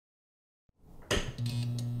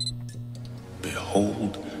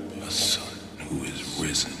behold a son who is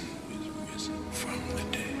risen from the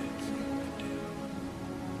dead.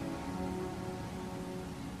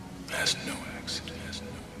 That's no accident.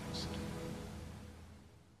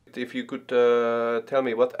 If you could tell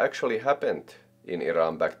me what actually happened in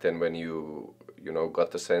Iran back then when you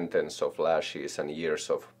got the sentence of lashes and years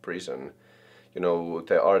of prison.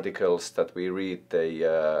 The articles that we read, they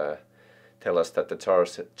tell us that the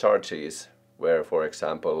charges were, for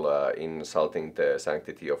example, insulting the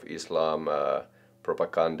sanctity of Islam,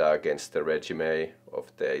 propaganda against the regime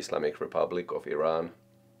of the Islamic Republic of Iran,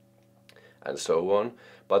 and so on.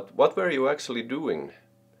 But what were you actually doing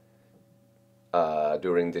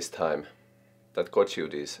during this time that got you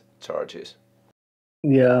these charges?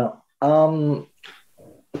 Yeah.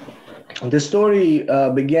 The story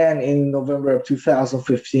began in November of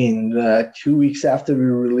 2015, 2 weeks after we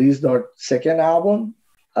released our second album.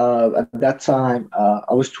 At that time,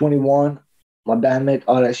 I was 21. My bandmate,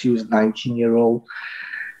 Ara, she was 19-year-old.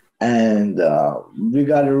 And we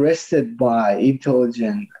got arrested by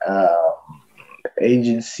intelligence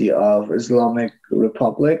agency of Islamic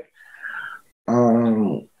Republic.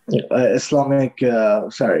 The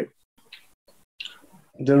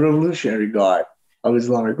Revolutionary Guard of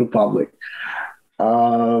Islamic Republic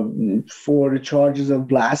for the charges of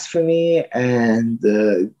blasphemy and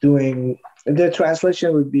doing, the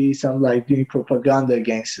translation would be something like doing propaganda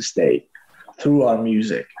against the state through our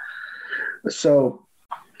music. So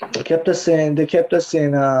they kept us in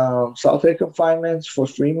solitary confinements for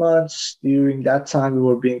 3 months. During that time, we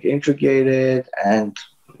were being interrogated, and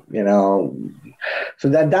so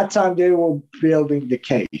that time they were building the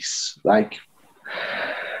case, like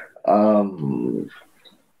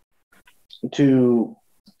to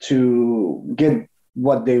get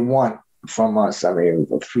what they want from us. I mean,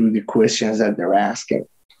 through the questions that they're asking.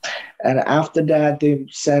 And after that, they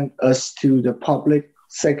sent us to the public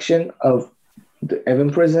section of the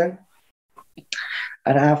Evin prison.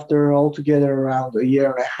 And after altogether around a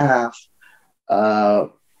year and a half,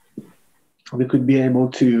 we could be able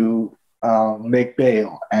to make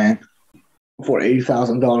bail and for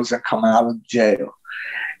 $80,000 and come out of jail.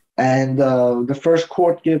 And the first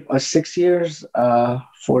court gave us 6 years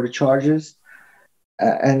for the charges,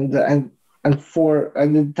 and the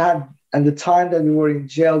time that we were in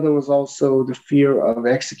jail, there was also the fear of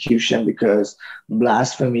execution because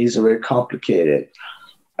blasphemy is a very complicated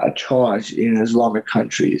charge in Islamic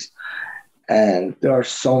countries, and there are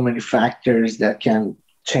so many factors that can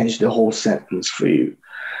change the whole sentence for you.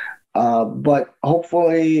 But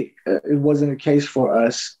hopefully, it wasn't the case for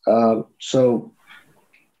us. So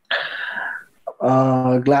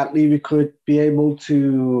gladly we could be able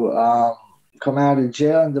to come out of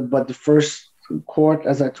jail. But the first court,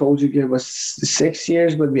 as I told you, gave us 6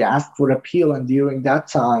 years, but we asked for appeal. And during that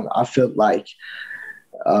time, I felt like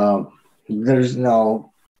there's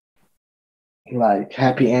no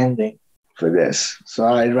happy ending for this. So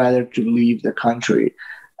I'd rather to leave the country.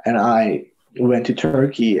 And I went to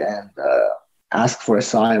Turkey and asked for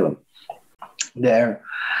asylum there.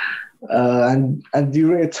 And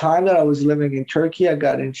during the time that I was living in Turkey, I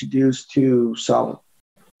got introduced to some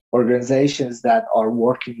organizations that are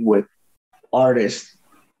working with artists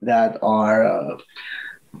that are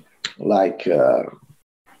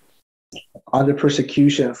under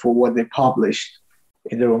persecution for what they published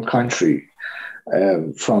in their own country.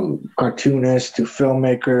 From cartoonists to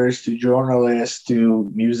filmmakers to journalists to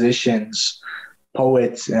musicians,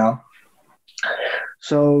 poets,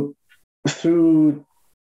 So through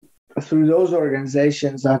those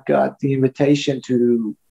organizations, I got the invitation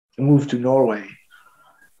to move to Norway,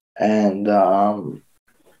 and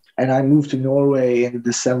I moved to Norway in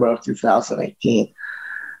December of 2018.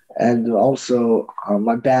 And also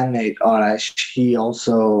my bandmate Arash, he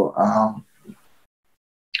also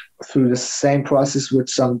through the same process with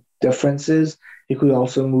some differences, he could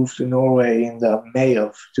also move to Norway in the May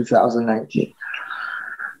of 2019.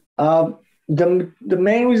 The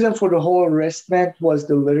main reason for the whole arrestment was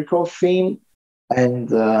the lyrical theme,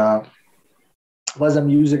 and was a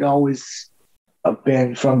music always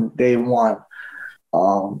been from day one.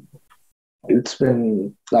 It's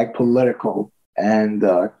been political and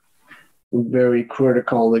very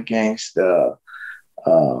critical against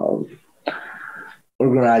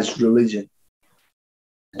organized religion.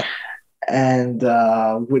 And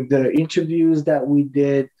with the interviews that we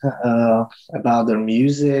did about their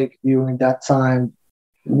music during that time,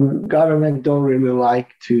 government don't really like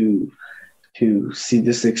to see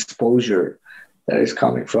this exposure that is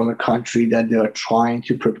coming from a country that they are trying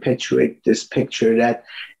to perpetuate this picture that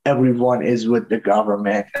everyone is with the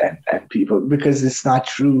government and people, because it's not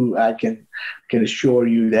true. I can assure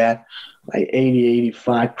you that like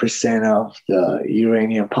 85% of the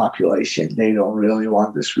Iranian population, they don't really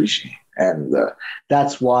want this regime. And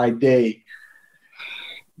that's why there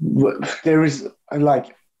is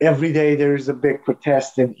like every day there is a big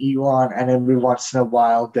protest in Iran, and every once in a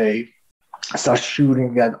while they start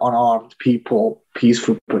shooting at unarmed people,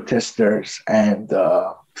 peaceful protesters, and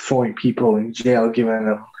throwing people in jail, giving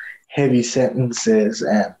them heavy sentences,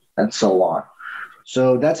 and so on.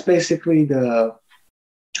 So that's basically the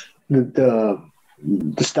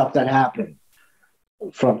stuff that happened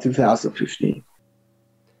from 2015.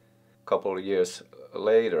 Couple of years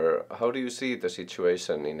later, how do you see the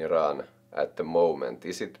situation in Iran at the moment?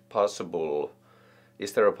 Is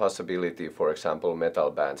there a possibility, for example,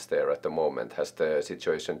 metal bands there at the moment? Has the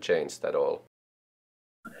situation changed at all?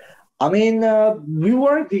 I mean, we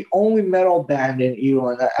weren't the only metal band in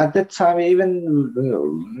Iran at that time. Even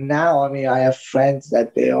now, I mean, I have friends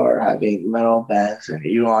that they are having metal bands in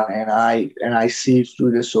Iran, and I see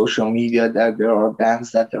through the social media that there are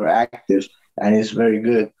bands that are active, and it's very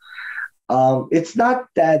good. It's not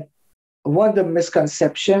that one of the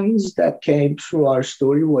misconceptions that came through our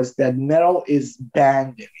story was that metal is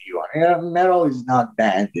banned in Iran. Metal is not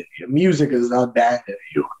banned in Iran. Music is not banned in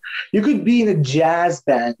Iran. You could be in a jazz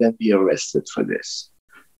band and be arrested for this.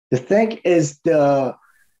 The thing is our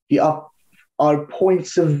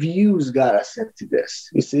points of views got us into this.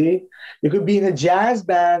 You see, you could be in a jazz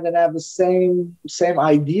band and have the same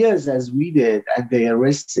ideas as we did, and they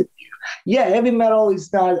arrested you. Yeah, heavy metal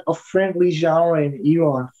is not a friendly genre in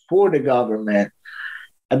Iran for the government,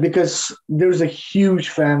 because there's a huge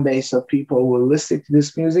fan base of people who are listening to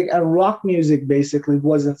this music, and rock music basically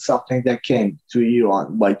wasn't something that came to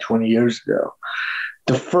Iran like 20 years ago.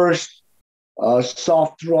 The first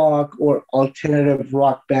soft rock or alternative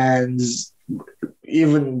rock bands,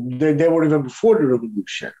 even they were even before the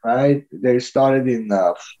revolution, right? They started in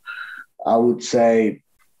I would say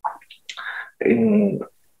in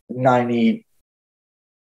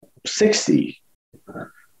 1960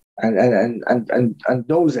 and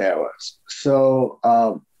those eras. So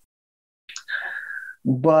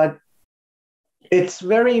but it's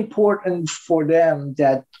very important for them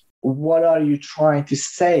that what are you trying to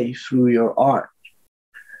say through your art.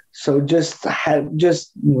 So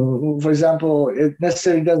for example, it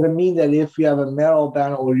necessarily doesn't mean that if you have a metal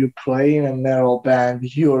band or you play in a metal band,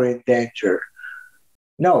 you're in danger.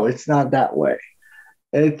 No, it's not that way.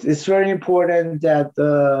 It's very important that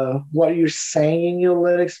what you're saying in your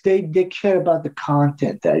lyrics, they care about the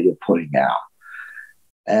content that you're putting out,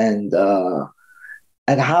 and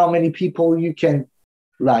how many people you can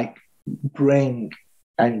like bring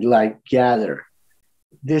and like gather.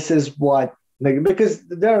 This is what, like, because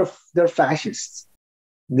they're fascists.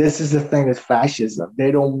 This is the thing with fascism.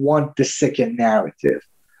 They don't want the second narrative.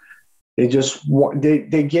 They just want,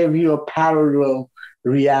 they give you a parallel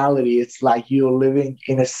reality. It's like you're living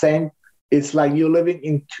it's like you're living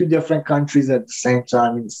in two different countries at the same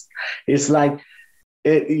time. It's like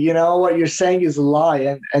what you're saying is a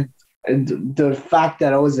lie, and the fact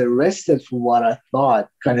that I was arrested for what I thought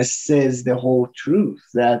kind of says the whole truth,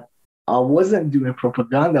 that I wasn't doing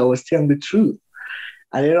propaganda. I was telling the truth,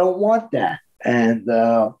 and they don't want that. And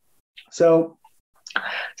so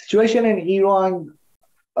situation in Iran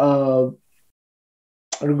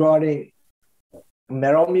regarding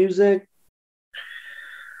metal music,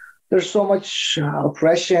 there's so much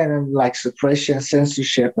oppression and like suppression,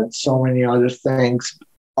 censorship, and so many other things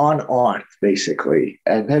on art, basically.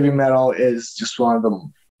 And heavy metal is just one of the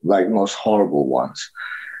like most horrible ones.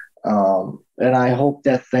 And I hope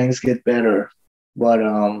that things get better. But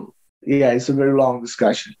yeah, it's a very long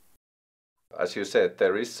discussion. As you said,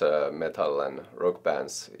 there is metal and rock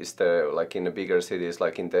bands. Is there, like in the bigger cities,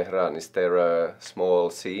 like in Tehran, is there small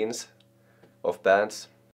scenes of bands?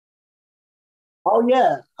 Oh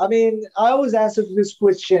yeah, I mean, I always answer this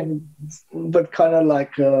question, but kind of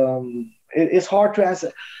like it's hard to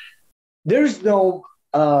answer. There's no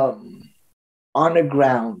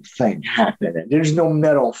underground thing happening. There's no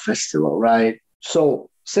metal festival, right? So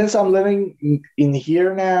since I'm living in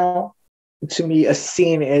here now, to me, a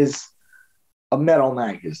scene is a metal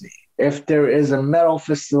magazine. If there is a metal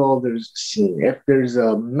festival, there's a scene. If there's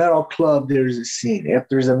a metal club, there's a scene. If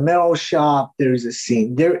there's a metal shop, there's a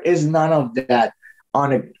scene. There is none of that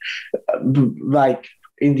on a like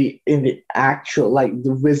in the actual like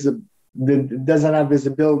doesn't have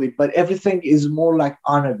visibility, but everything is more like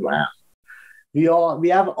underground. We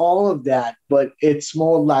have all of that, but it's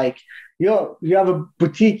more like you have a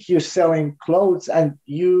boutique, you're selling clothes, and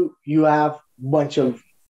you have a bunch of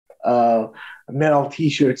uh, metal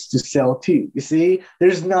T-shirts to sell too. You see,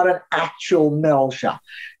 there's not an actual metal shop.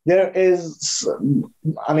 There is,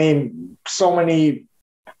 I mean, so many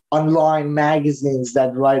online magazines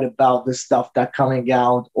that write about the stuff that coming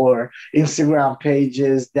out, or Instagram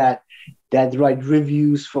pages that write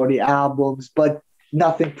reviews for the albums, but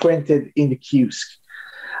nothing printed in the kiosk.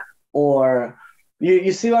 Or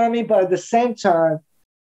you see what I mean? But at the same time,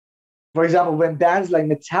 for example, when bands like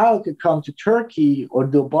Metallica come to Turkey or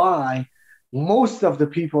Dubai, most of the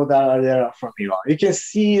people that are there are from Iran. You can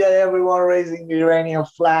see that everyone raising the Iranian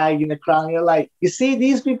flag in the crowd. You're like, you see,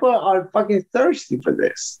 these people are fucking thirsty for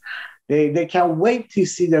this. They can't wait to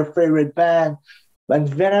see their favorite band.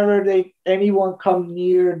 And whenever anyone come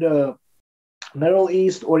near the Middle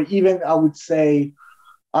East, or even I would say,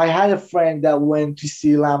 I had a friend that went to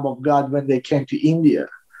see Lamb of God when they came to India.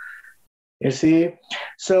 You see?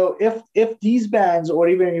 So if these bands or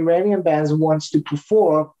even Iranian bands wants to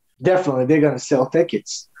perform, definitely they're going to sell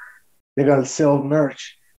tickets. They're going to sell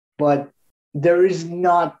merch. But there is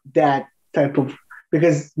not that type of,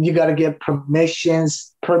 because you got to get permits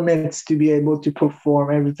to be able to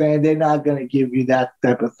perform everything. They're not going to give you that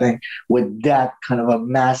type of thing with that kind of a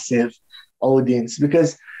massive audience.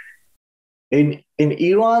 Because in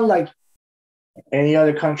Iran, like any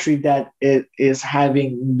other country that is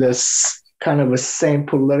having this kind of a same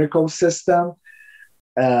political system,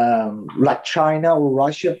 like China or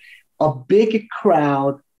Russia, a big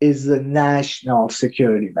crowd is a national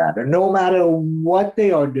security matter. No matter what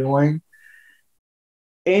they are doing,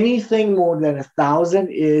 anything more than 1,000,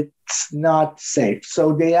 it's not safe.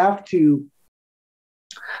 So they have to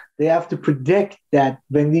predict that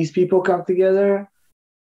when these people come together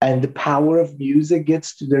and the power of music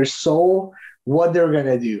gets to their soul, what they're going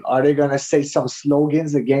to do. Are they going to say some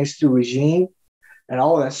slogans against the regime and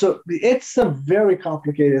all that? So it's a very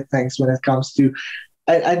complicated things when it comes to,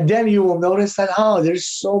 and then you will notice that, there's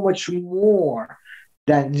so much more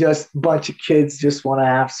than just a bunch of kids just want to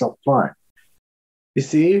have some fun. You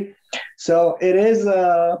see? So it's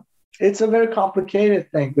a very complicated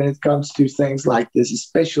thing when it comes to things like this,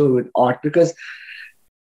 especially with art, because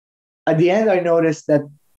at the end, I noticed that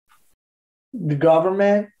the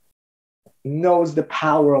government knows the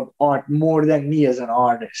power of art more than me as an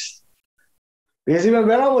artist. Because even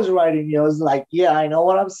when I was writing, I was like, yeah, I know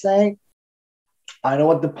what I'm saying. I know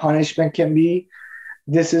what the punishment can be.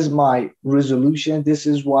 This is my resolution. This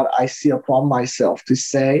is what I see upon myself to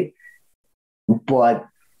say. But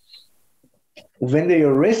when they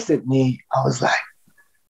arrested me, I was like,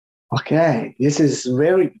 okay, this is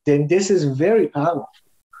very powerful.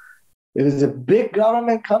 Because a big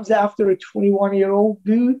government comes after a 21-year-old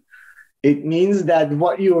dude, it means that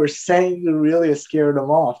what you were saying really scared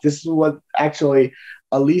them off. This is what actually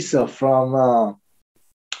Alisa from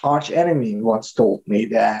Arch Enemy once told me,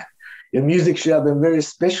 that your music should have been very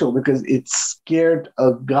special because it scared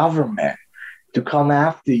a government to come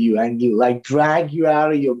after you and like drag you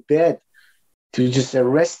out of your bed to just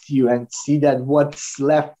arrest you and see that what's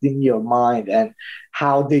left in your mind and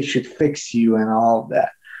how they should fix you and all of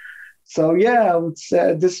that. So yeah, I would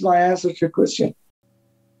say this is my answer to your question.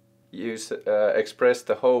 You expressed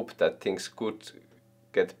the hope that things could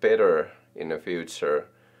get better in the future,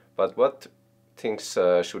 but what things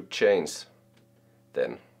should change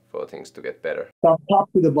then for things to get better? From top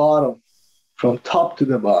to the bottom. From top to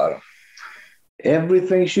the bottom.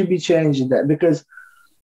 Everything should be changing that, because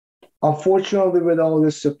unfortunately with all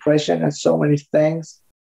this suppression and so many things,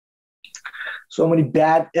 so many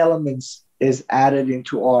bad elements is added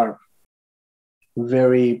into our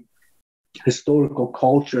very historical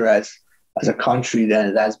culture as a country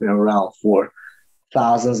that has been around for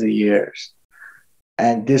thousands of years.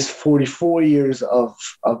 And this 44 years of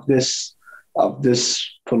this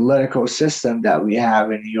political system that we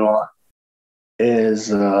have in Iran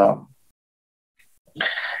is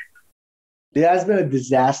it has been a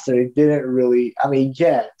disaster. It didn't really,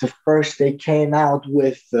 the first they came out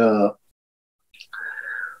with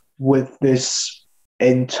this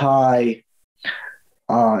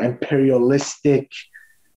imperialistic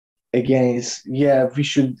against, we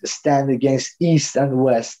should stand against East and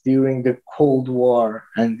West during the Cold War,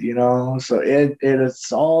 and so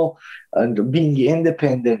it's all being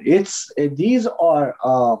independent.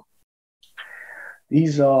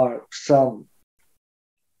 These are some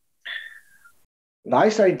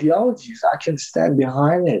nice ideologies. I can stand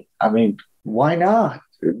behind it. Why not?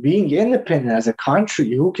 Being independent as a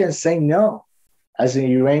country, who can say no? As an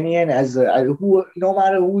Iranian, no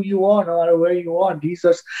matter who you are, no matter where you are,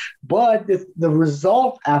 but the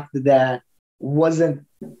result after that wasn't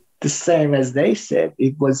the same as they said.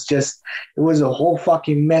 It was a whole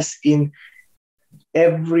fucking mess in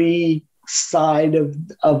every side of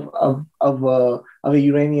a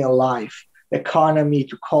Iranian life, economy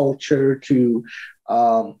to culture to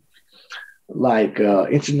um,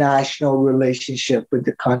 international relationship with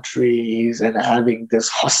the countries, and having this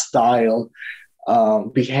hostile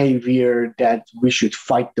behavior that we should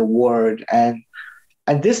fight the war. And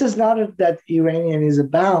this is not that Iranian is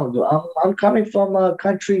about. I'm coming from a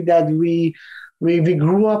country that we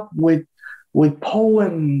grew up with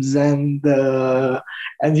poems and those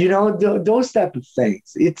type of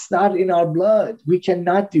things. It's not in our blood. We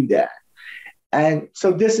cannot do that. And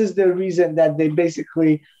so this is the reason that they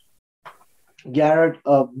basically gathered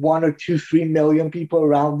 1 or 2, 3 million people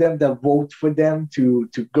around them that vote for them to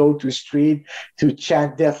go to street, to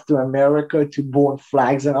chant death to America, to burn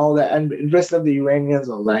flags and all that. And the rest of the Iranians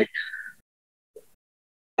are like,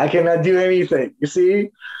 I cannot do anything, you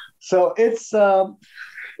see? So it's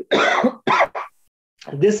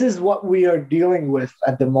this is what we are dealing with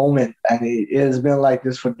at the moment, and it has been like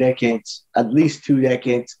this for decades, at least 2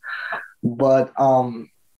 decades. But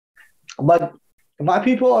my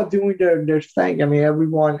people are doing their thing. I mean,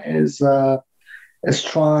 everyone is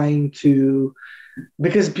trying to,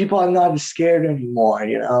 because people are not scared anymore.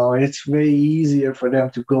 It's very easier for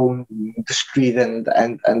them to go in the street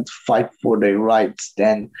and fight for their rights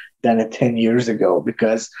than 10 years ago.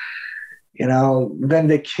 Because when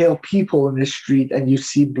they kill people in the street and you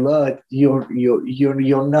see blood, you're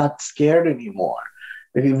not scared anymore.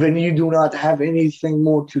 Because when you do not have anything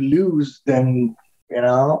more to lose, then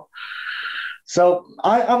So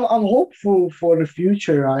I'm hopeful for the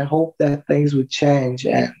future. I hope that things would change,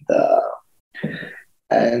 and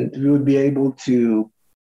we would be able to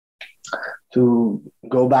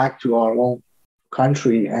go back to our own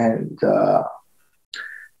country and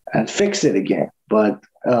fix it again. But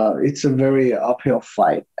it's a very uphill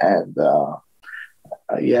fight, and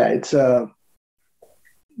it's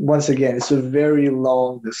once again, it's a very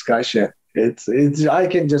long discussion. It's I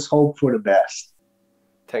can just hope for the best.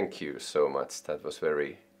 Thank you so much. That was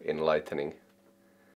very enlightening.